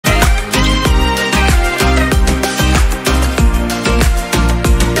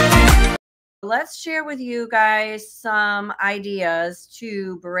let's share with you guys some ideas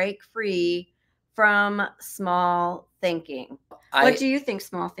to break free from small thinking. What do you think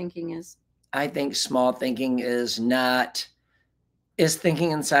small thinking is? I think small thinking is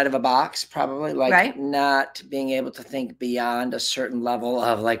thinking inside of a box, probably, like not being able to think beyond a certain level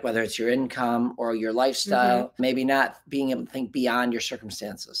of, like, whether it's your income or your lifestyle, maybe not being able to think beyond your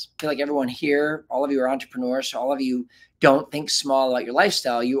circumstances. I feel like everyone here, all of you are entrepreneurs, so all of you don't think small about your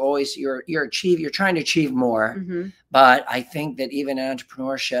lifestyle. You always, you're trying to achieve more. But I think that even in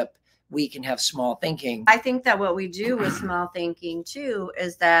entrepreneurship, we can have small thinking. I think that what we do with small thinking too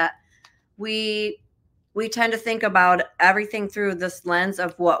is that we tend to think about everything through this lens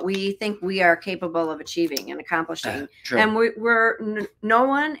of what we think we are capable of achieving and accomplishing. And no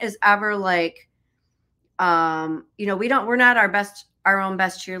one is ever like, you know, we're not our own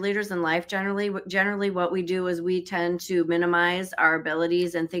best cheerleaders in life. Generally what we do is we tend to minimize our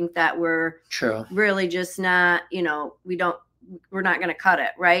abilities and think that we're really just not, you know, we're not going to cut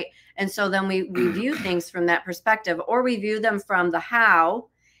it. Right. And so then we view things from that perspective, or we view them from the how.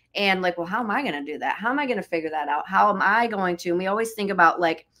 And like, well, how am I going to do that? How am I going to figure that out? How am I going to? And we always think about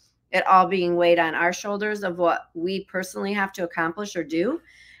like it all being weighed on our shoulders of what we personally have to accomplish or do.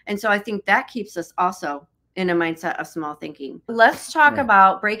 And so I think that keeps us also in a mindset of small thinking. Let's talk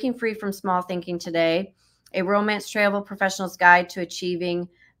about breaking free from small thinking today, a romance travel professional's guide to achieving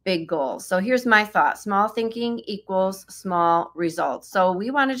big goals. So here's my thought. Small thinking equals small results. So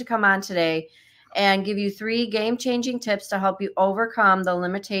we wanted to come on today and give you 3 game-changing tips to help you overcome the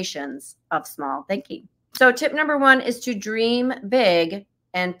limitations of small thinking. So tip number 1 is to dream big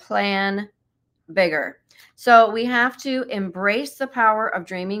and plan bigger. So we have to embrace the power of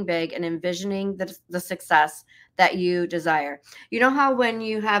dreaming big and envisioning the success that you desire. You know how when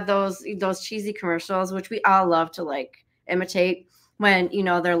you have those cheesy commercials, which we all love to like imitate, when, you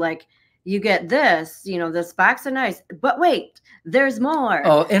know, they're like, you get this, you know, this box of nice, but wait, there's more.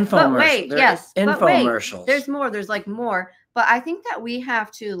 Oh, infomercials. But wait, yes, infomercials. Wait, there's more. There's like more. But I think that we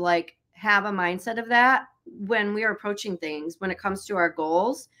have to like have a mindset of that when we are approaching things, when it comes to our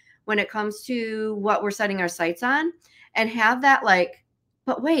goals, when it comes to what we're setting our sights on, and have that like,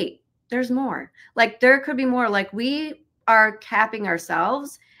 but wait, there's more. Like there could be more. Like we are capping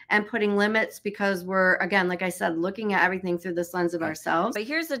ourselves and putting limits because we're, again, like I said, looking at everything through this lens of ourselves. But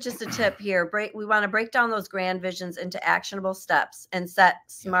here's just a tip here. We want to break down those grand visions into actionable steps and set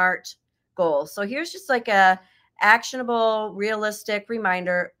smart goals. So here's just like a actionable, realistic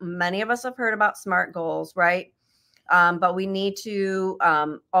reminder. Many of us have heard about SMART goals, right? But we need to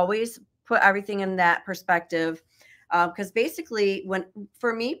always put everything in that perspective. Because basically,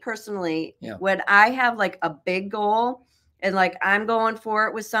 for me personally, when I have like a big goal, and like I'm going for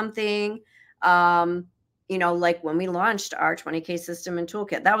it with something, you know, like when we launched our 20K system and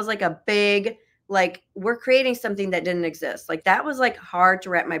toolkit, that was like a big, like we're creating something that didn't exist. Like that was like hard to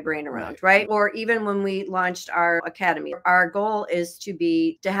wrap my brain around, right? Or even when we launched our academy, our goal is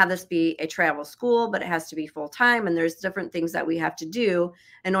to have this be a travel school, but it has to be full time. And there's different things that we have to do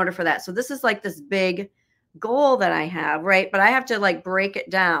in order for that. So this is like this big goal that I have, right? But I have to like break it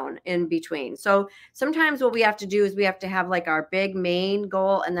down in between. So sometimes what we have to do is we have to have like our big main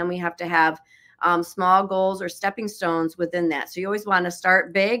goal, and then we have to have small goals or stepping stones within that. So you always want to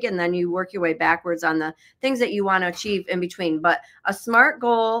start big and then you work your way backwards on the things that you want to achieve in between. But a SMART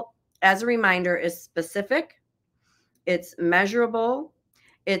goal, as a reminder, is specific, it's measurable,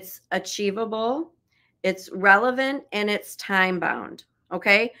 it's achievable, it's relevant, and it's time bound.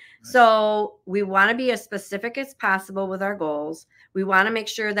 Okay. So we want to be as specific as possible with our goals. We want to make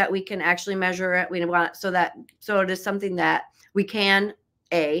sure that we can actually measure it. We want so it is something that we can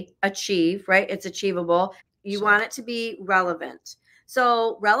achieve, right? It's achievable. You want it to be relevant.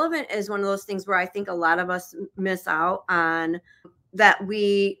 So relevant is one of those things where I think a lot of us miss out on, that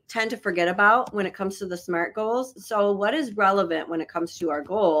we tend to forget about when it comes to the SMART goals. So what is relevant when it comes to our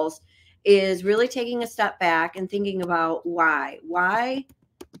goals is really taking a step back and thinking about why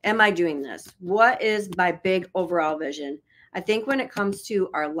am I doing this? What is my big overall vision? I think when it comes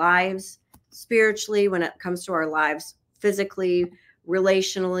to our lives spiritually, when it comes to our lives physically,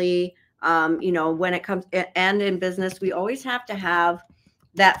 relationally, you know, when it comes and in business, we always have to have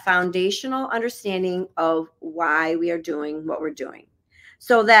that foundational understanding of why we are doing what we're doing,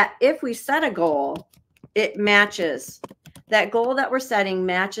 so that if we set a goal, it matches. That goal that we're setting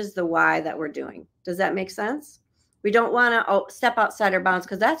matches the why that we're doing. Does that make sense? We don't want to step outside our bounds,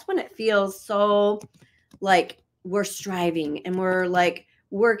 because that's when it feels so like we're striving and we're like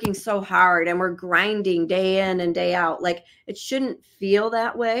working so hard and we're grinding day in and day out. Like it shouldn't feel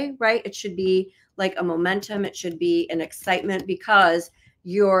that way, right? It should be like a momentum. It should be an excitement, because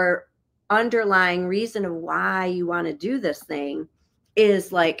you're underlying reason of why you want to do this thing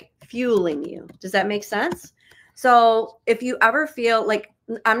is like fueling you. Does that make sense? So if you ever feel like,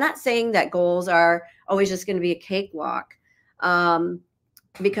 I'm not saying that goals are always just going to be a cakewalk,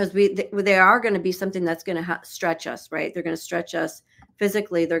 because they are going to be something that's going to stretch us, right? They're going to stretch us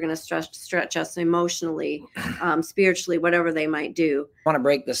physically. They're going to stretch us emotionally, spiritually, whatever they might do. I want to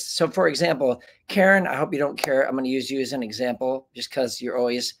break this. So for example, Karen, I hope you don't care. I'm going to use you as an example just because you're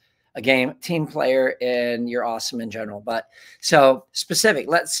always a team player and you're awesome in general. But so specific,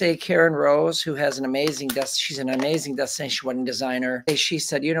 let's say Karen Rose, who has she's an amazing destination wedding designer. She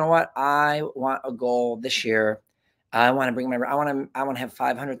said, you know what? I want a goal this year. I want to bring I want to have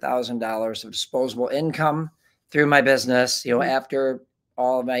 $500,000 of disposable income through my business, you know, after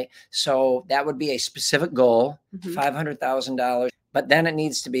all of my, so that would be a specific goal, $500,000, but then it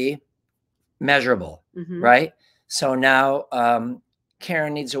needs to be measurable, right? So now,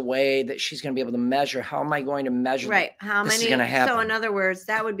 Karen needs a way that she's going to be able to measure. How am I going to measure? Right. How this many? Is going to happen? So in other words,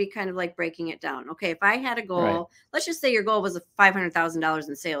 that would be kind of like breaking it down. Okay. If I had a goal, let's just say your goal was a $500,000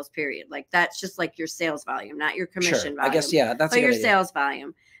 in sales period. Like that's just like your sales volume, not your commission volume. I guess, yeah, that's your sales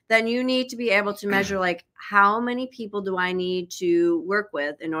volume. Then you need to be able to measure like how many people do I need to work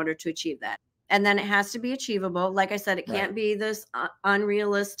with in order to achieve that? And then it has to be achievable. Like I said, it can't be this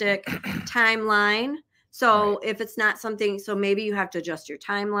unrealistic timeline. So if it's not something, so maybe you have to adjust your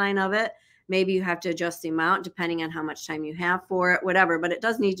timeline of it. Maybe you have to adjust the amount depending on how much time you have for it, whatever, but it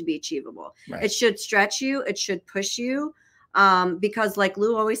does need to be achievable. It should stretch you. It should push you. Because like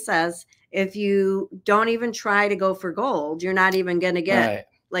Lou always says, if you don't even try to go for gold, you're not even going to get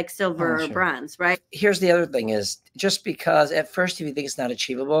like silver or bronze, right? Here's the other thing is just because at first, if you think it's not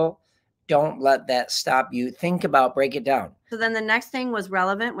achievable, don't let that stop you. Think about, break it down. So then the next thing was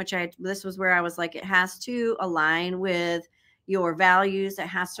relevant, which this was where I was like, it has to align with your values. It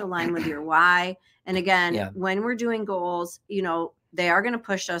has to align with your why. And again, when we're doing goals, you know, they are going to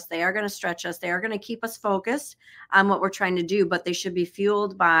push us. They are going to stretch us. They are going to keep us focused on what we're trying to do, but they should be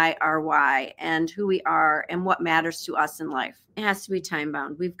fueled by our why and who we are and what matters to us in life. It has to be time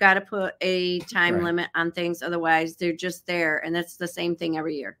bound. We've got to put a time limit on things. Otherwise they're just there. And it's the same thing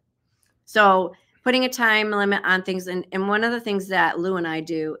every year. So putting a time limit on things. And one of the things that Lou and I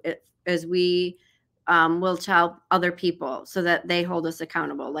do is we will tell other people so that they hold us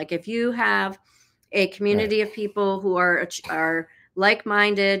accountable. Like if you have a community of people who are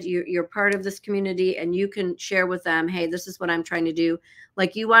like-minded, you're part of this community and you can share with them, hey, this is what I'm trying to do.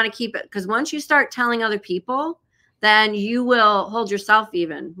 Like you want to keep it, because once you start telling other people, then you will hold yourself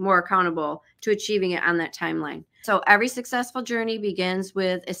even more accountable to achieving it on that timeline. So every successful journey begins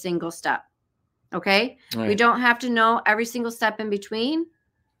with a single step. Okay. We don't have to know every single step in between.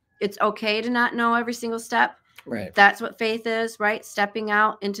 It's okay to not know every single step. That's what faith is, right? Stepping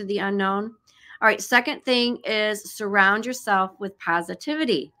out into the unknown. All right. Second thing is surround yourself with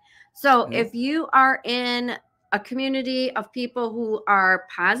positivity. So if you are in a community of people who are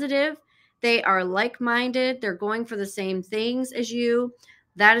positive, they are like-minded, they're going for the same things as you,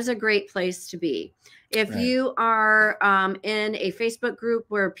 that is a great place to be. If you are in a Facebook group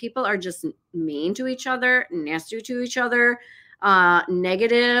where people are just mean to each other, nasty to each other,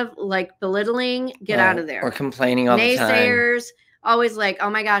 negative, like belittling, get out of there. Or complaining all the time. Naysayers, always like, oh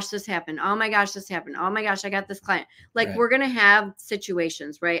my gosh, this happened. Oh my gosh, this happened. Oh my gosh, I got this client. Like we're going to have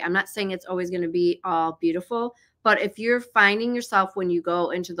situations, right? I'm not saying it's always going to be all beautiful, but if you're finding yourself when you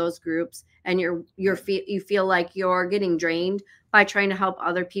go into those groups and you feel like you're getting drained by trying to help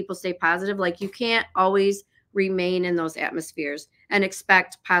other people stay positive, like you can't always remain in those atmospheres and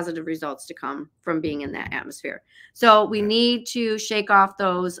expect positive results to come from being in that atmosphere. So we need to shake off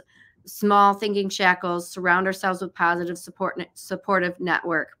those small thinking shackles, surround ourselves with positive supportive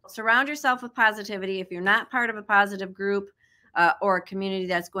network. Surround yourself with positivity. If you're not part of a positive group or a community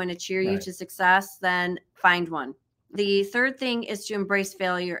that's going to cheer you to success, then find one. The third thing is to embrace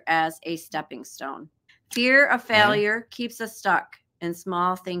failure as a stepping stone. Fear of failure keeps us stuck in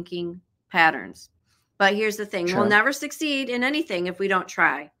small thinking patterns. But here's the thing. We'll never succeed in anything if we don't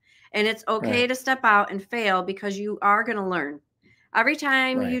try. And it's okay to step out and fail because you are going to learn. Every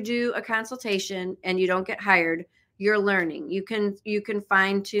time you do a consultation and you don't get hired, you're learning. You can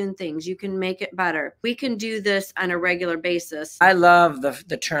fine tune things. You can make it better. We can do this on a regular basis. I love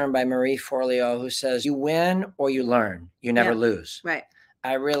the term by Marie Forleo who says, you win or you learn. You never lose. Right.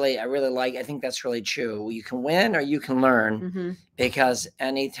 I think that's really true. You can win or you can learn because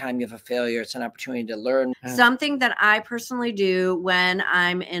anytime you have a failure, it's an opportunity to learn. Something that I personally do when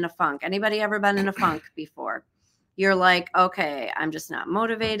I'm in a funk. Anybody ever been in a funk before? You're like, okay, I'm just not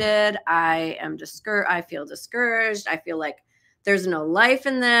motivated. I am discouraged. I feel discouraged. I feel like there's no life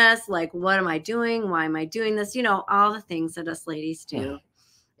in this. Like, what am I doing? Why am I doing this? You know, all the things that us ladies do.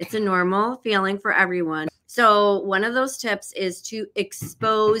 It's a normal feeling for everyone. So one of those tips is to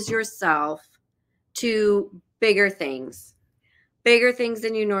expose yourself to bigger things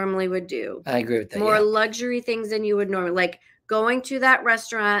than you normally would do. I agree with that. More luxury things than you would normally, like going to that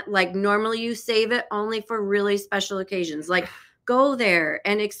restaurant. Like normally you save it only for really special occasions. Like go there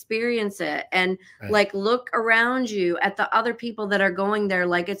and experience it, and like look around you at the other people that are going there.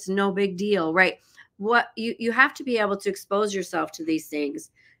 Like it's no big deal, right? What you have to be able to expose yourself to these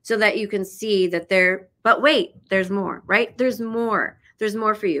things so that you can see that but wait, there's more, right? There's more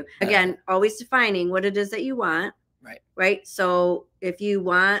for you. Again, always defining what it is that you want. Right. So if you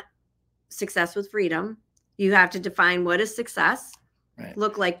want success with freedom, you have to define, what does success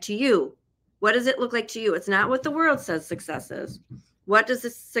look like to you? What does it look like to you? It's not what the world says success is. What does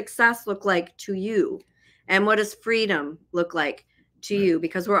this success look like to you? And what does freedom look like to you?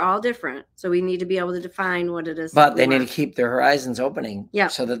 Because we're all different. So we need to be able to define what it is. But they need to keep their horizons opening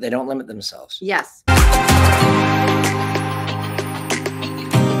so that they don't limit themselves. Yes.